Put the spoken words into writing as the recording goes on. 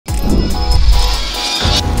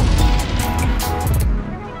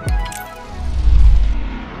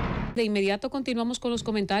de inmediato continuamos con los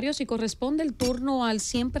comentarios y corresponde el turno al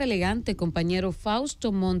siempre elegante compañero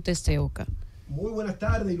Fausto Montes de Oca. Muy buenas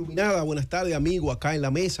tardes, iluminada. Buenas tardes, amigo, acá en la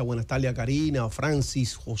mesa. Buenas tardes a Karina, a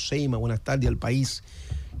Francis, Joseima. Buenas tardes al país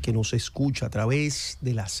que nos escucha a través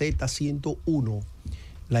de la Z101,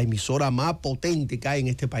 la emisora más potente que hay en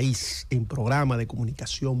este país en programa de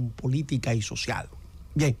comunicación política y social.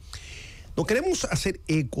 Bien, nos queremos hacer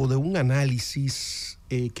eco de un análisis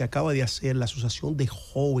que acaba de hacer la Asociación de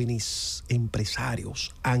Jóvenes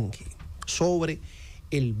Empresarios, ANGE, sobre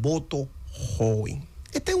el voto joven.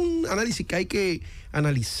 Este es un análisis que hay que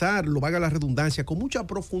analizarlo, valga la redundancia, con mucha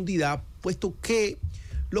profundidad, puesto que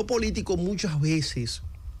los políticos muchas veces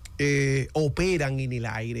operan en el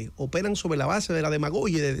aire, operan sobre la base de la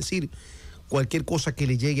demagogia, de decir cualquier cosa que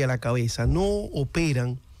le llegue a la cabeza, no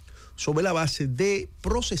operan sobre la base de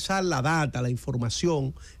procesar la data, la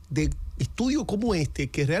información, de estudios como este,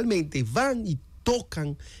 que realmente van y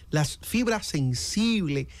tocan las fibras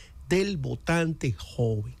sensibles del votante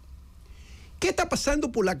joven. ¿Qué está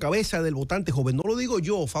pasando por la cabeza del votante joven? No lo digo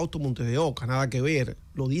yo, Fausto Montes de Oca, nada que ver,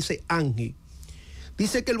 lo dice Ángel.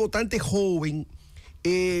 Dice que el votante joven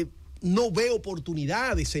no ve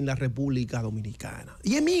oportunidades en la República Dominicana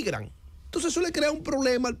y emigran. Entonces eso le crea un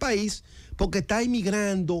problema al país porque está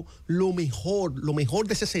emigrando lo mejor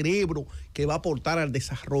de ese cerebro que va a aportar al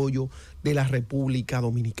desarrollo de la República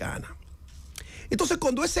Dominicana. Entonces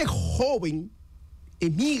cuando ese joven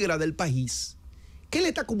emigra del país, ¿qué le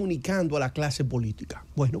está comunicando a la clase política?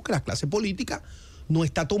 Bueno, que la clase política no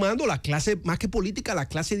está tomando la clase, más que política, la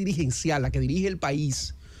clase dirigencial, la que dirige el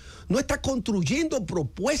país. No está construyendo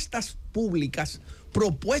propuestas públicas,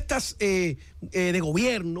 propuestas de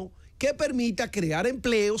gobierno que permita crear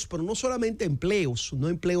empleos, pero no solamente empleos, no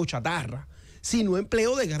empleo chatarra, sino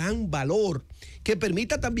empleo de gran valor, que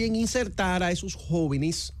permita también insertar a esos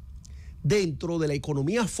jóvenes dentro de la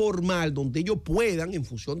economía formal, donde ellos puedan, en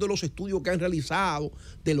función de los estudios que han realizado,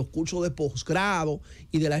 de los cursos de posgrado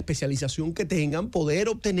y de la especialización que tengan, poder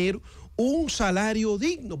obtener un salario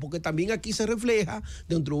digno, porque también aquí se refleja,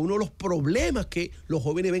 dentro de uno de los problemas que los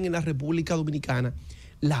jóvenes ven en la República Dominicana,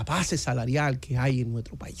 la base salarial que hay en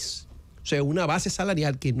nuestro país. O sea, una base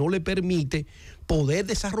salarial que no le permite poder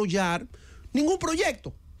desarrollar ningún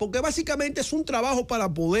proyecto, porque básicamente es un trabajo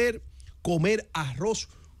para poder comer arroz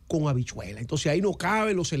con habichuela. Entonces ahí no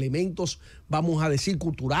caben los elementos, vamos a decir,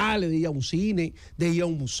 culturales, de ir a un cine, de ir a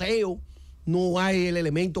un museo. No hay el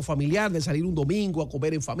elemento familiar de salir un domingo a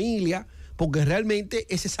comer en familia, porque realmente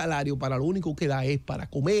ese salario para lo único que da es para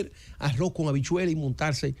comer arroz con habichuela y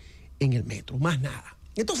montarse en el metro, más nada.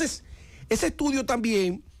 Entonces, ese estudio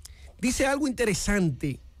también dice algo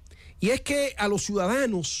interesante, y es que a los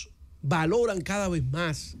ciudadanos valoran cada vez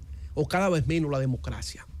más o cada vez menos la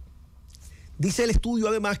democracia. Dice el estudio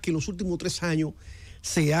además que en los últimos 3 años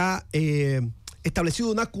se ha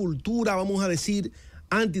establecido una cultura, vamos a decir,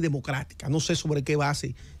 antidemocrática. No sé sobre qué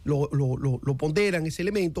base lo ponderan ese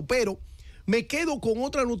elemento, pero me quedo con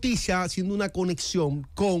otra noticia haciendo una conexión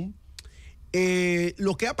con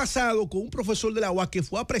lo que ha pasado con un profesor de la UAS que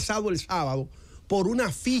fue apresado el sábado por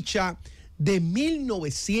una ficha de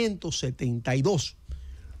 1972.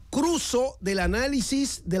 Cruzo del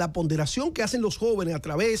análisis de la ponderación que hacen los jóvenes a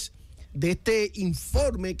través de este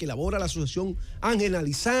informe que elabora la Asociación Ángel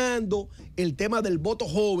analizando el tema del voto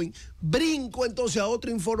joven. Brinco entonces a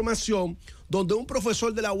otra información donde un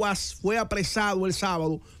profesor de la UAS fue apresado el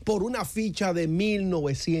sábado por una ficha de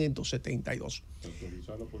 1972.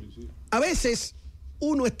 A veces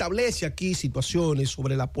uno establece aquí situaciones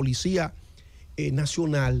sobre la policía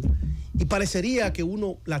nacional y parecería que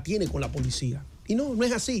uno la tiene con la policía. Y no, no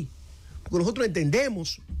es así. Porque nosotros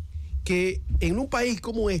entendemos que en un país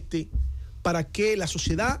como este, para que la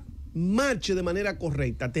sociedad marche de manera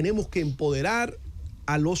correcta, tenemos que empoderar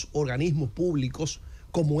a los organismos públicos,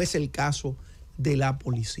 como es el caso de la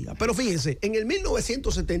policía. Pero fíjense, en el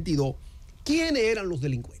 1972, ¿quiénes eran los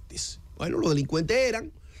delincuentes? Bueno, los delincuentes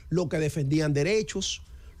eran los que defendían derechos,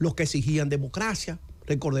 los que exigían democracia.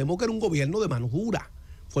 Recordemos que era un gobierno de mano dura.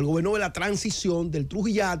 Fue el gobierno de la transición del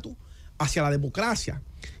Trujillato hacia la democracia.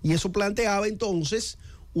 Y eso planteaba entonces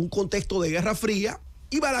un contexto de Guerra Fría,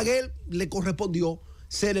 y Balaguer le correspondió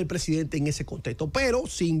ser el presidente en ese contexto, pero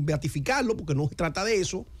sin beatificarlo, porque no se trata de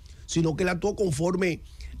eso, sino que él actuó conforme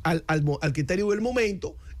al criterio del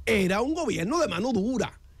momento. Era un gobierno de mano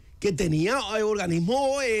dura, que tenía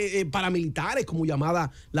organismos paramilitares, como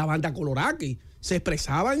llamada la Banda Colorada, que se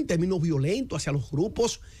expresaban en términos violentos hacia los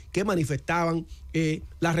grupos que manifestaban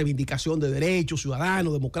la reivindicación de derechos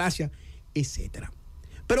ciudadanos, democracia, etcétera.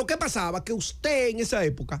 Pero ¿qué pasaba? Que usted en esa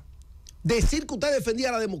época, decir que usted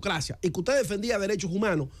defendía la democracia y que usted defendía derechos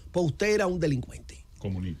humanos, pues usted era un delincuente.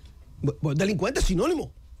 Comunista. Bueno, delincuente es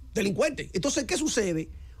sinónimo. Delincuente. Entonces, ¿qué sucede?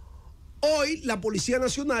 Hoy la Policía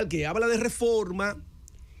Nacional, que habla de reforma,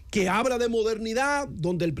 que habla de modernidad,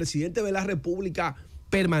 donde el presidente de la República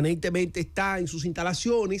permanentemente está en sus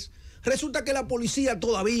instalaciones, resulta que la policía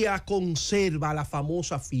todavía conserva la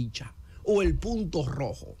famosa ficha o el punto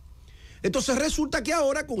rojo. Entonces resulta que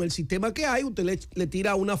ahora con el sistema que hay, usted le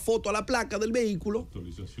tira una foto a la placa del vehículo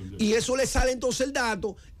y eso le sale entonces el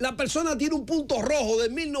dato. La persona tiene un punto rojo de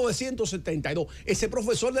 1972. Ese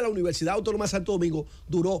profesor de la Universidad Autónoma de Santo Domingo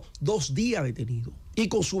duró 2 días detenido y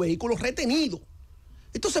con su vehículo retenido.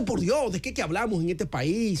 Entonces, por Dios, ¿de qué hablamos en este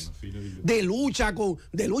país? De lucha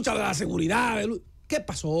de la seguridad. ¿Qué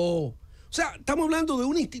pasó? O sea, estamos hablando de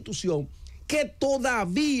una institución que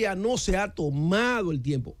todavía no se ha tomado el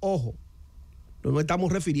tiempo. Ojo, no nos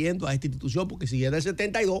estamos refiriendo a esta institución porque si es del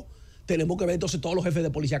 72, tenemos que ver entonces todos los jefes de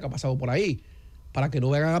policía que han pasado por ahí, para que no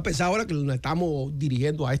vengan a pensar ahora que nos estamos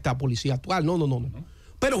dirigiendo a esta policía actual. No.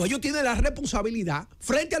 Pero ellos tienen la responsabilidad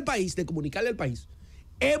frente al país de comunicarle al país.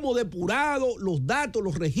 Hemos depurado los datos,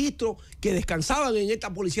 los registros que descansaban en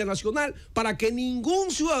esta Policía Nacional para que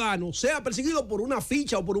ningún ciudadano sea perseguido por una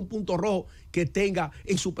ficha o por un punto rojo que tenga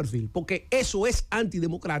en su perfil, porque eso es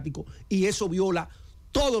antidemocrático y eso viola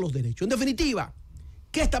todos los derechos. En definitiva,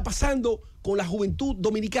 ¿qué está pasando con la juventud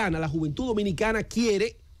dominicana? La juventud dominicana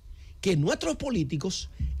quiere que nuestros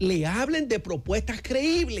políticos le hablen de propuestas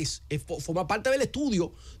creíbles. Forma parte del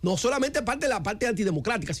estudio, no solamente parte de la parte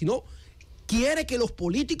antidemocrática, sino quiere que los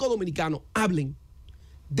políticos dominicanos hablen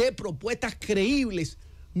de propuestas creíbles,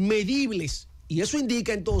 medibles. Y eso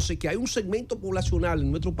indica entonces que hay un segmento poblacional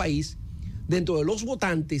en nuestro país, dentro de los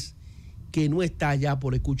votantes, que no está ya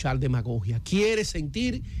por escuchar demagogia. Quiere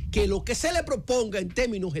sentir que lo que se le proponga en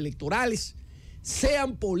términos electorales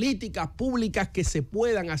sean políticas públicas que se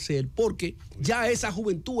puedan hacer, porque ya esa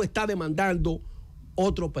juventud está demandando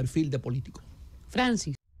otro perfil de político.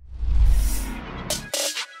 Francis.